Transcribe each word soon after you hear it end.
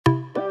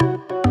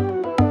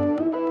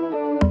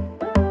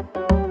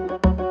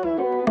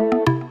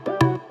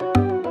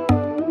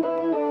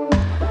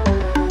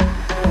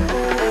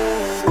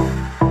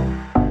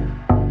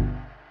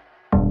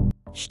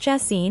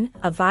Szczecin,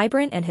 a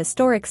vibrant and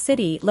historic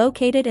city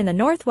located in the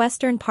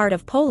northwestern part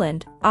of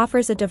Poland,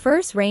 offers a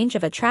diverse range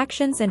of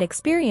attractions and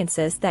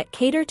experiences that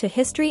cater to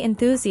history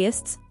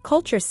enthusiasts,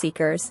 culture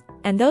seekers,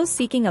 and those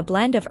seeking a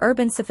blend of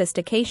urban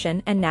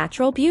sophistication and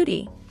natural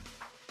beauty.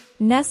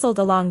 Nestled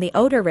along the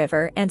Oder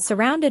River and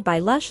surrounded by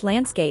lush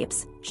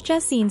landscapes,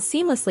 Szczecin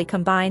seamlessly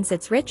combines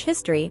its rich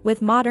history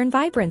with modern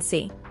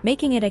vibrancy,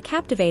 making it a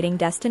captivating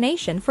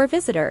destination for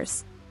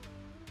visitors.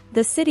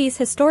 The city's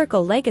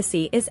historical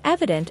legacy is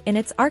evident in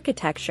its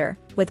architecture,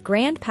 with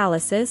grand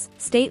palaces,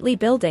 stately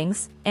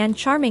buildings, and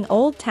charming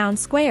old town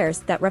squares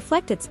that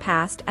reflect its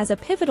past as a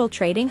pivotal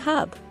trading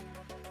hub.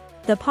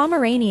 The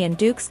Pomeranian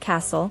Duke's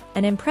Castle,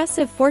 an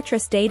impressive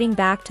fortress dating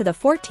back to the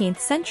 14th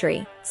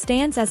century,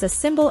 stands as a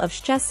symbol of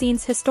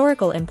Szczecin's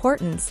historical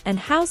importance and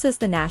houses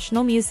the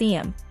National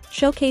Museum,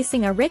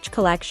 showcasing a rich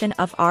collection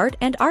of art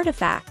and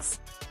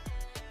artifacts.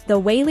 The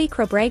Whaley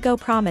Krobrego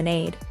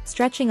Promenade,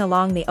 stretching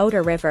along the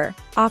Oder River,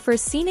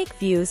 offers scenic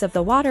views of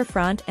the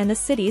waterfront and the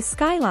city's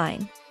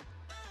skyline.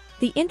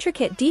 The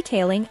intricate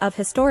detailing of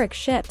historic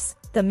ships,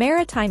 the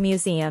Maritime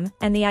Museum,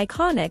 and the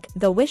iconic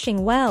The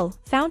Wishing Well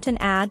fountain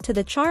add to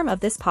the charm of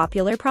this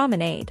popular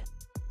promenade.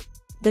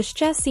 The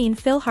Szczecin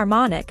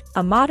Philharmonic,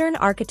 a modern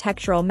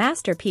architectural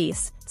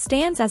masterpiece,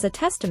 stands as a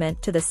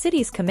testament to the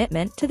city's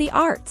commitment to the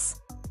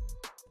arts.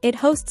 It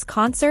hosts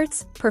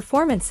concerts,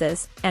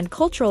 performances, and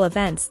cultural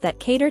events that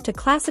cater to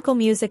classical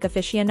music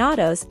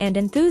aficionados and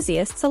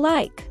enthusiasts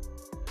alike.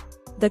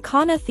 The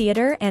Kana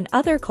Theatre and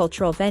other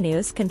cultural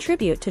venues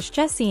contribute to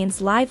Szczecin's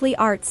lively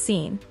arts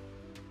scene.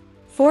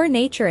 For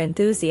nature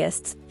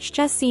enthusiasts,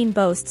 Szczecin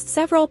boasts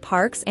several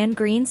parks and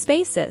green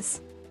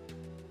spaces.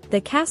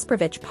 The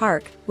Kasprowicz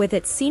Park, with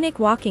its scenic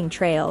walking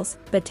trails,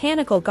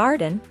 botanical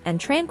garden, and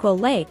tranquil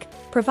lake,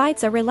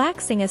 provides a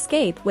relaxing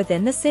escape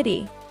within the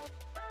city.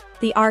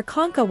 The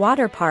Arkonka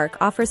Water Park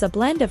offers a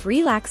blend of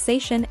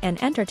relaxation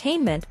and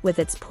entertainment with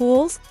its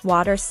pools,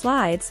 water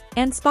slides,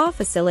 and spa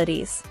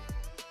facilities.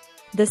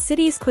 The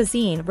city's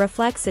cuisine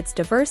reflects its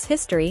diverse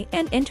history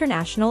and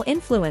international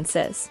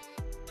influences.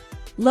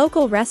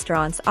 Local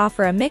restaurants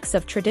offer a mix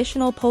of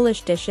traditional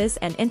Polish dishes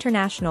and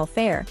international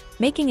fare,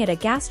 making it a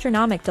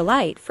gastronomic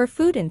delight for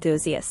food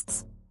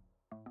enthusiasts.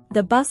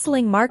 The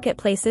bustling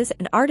marketplaces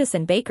and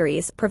artisan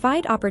bakeries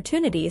provide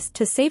opportunities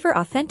to savor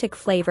authentic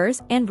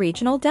flavors and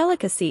regional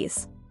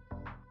delicacies.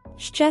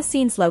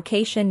 Szczecin's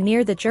location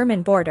near the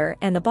German border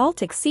and the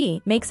Baltic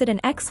Sea makes it an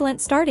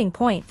excellent starting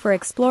point for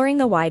exploring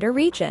the wider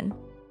region.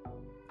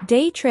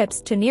 Day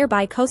trips to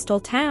nearby coastal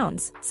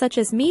towns, such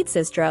as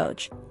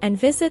Międzyzdroje, and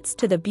visits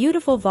to the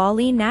beautiful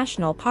Wołyń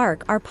National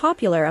Park are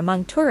popular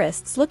among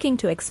tourists looking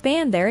to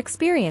expand their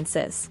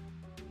experiences.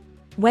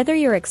 Whether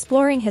you're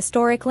exploring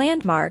historic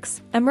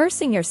landmarks,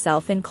 immersing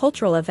yourself in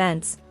cultural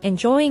events,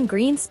 enjoying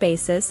green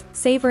spaces,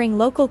 savoring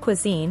local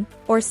cuisine,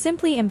 or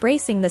simply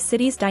embracing the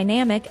city's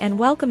dynamic and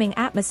welcoming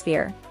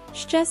atmosphere,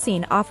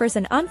 Szczecin offers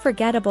an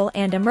unforgettable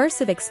and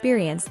immersive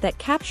experience that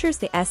captures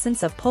the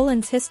essence of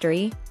Poland's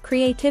history,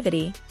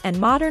 creativity, and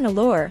modern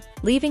allure,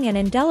 leaving an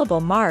indelible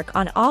mark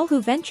on all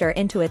who venture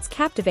into its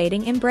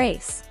captivating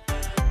embrace.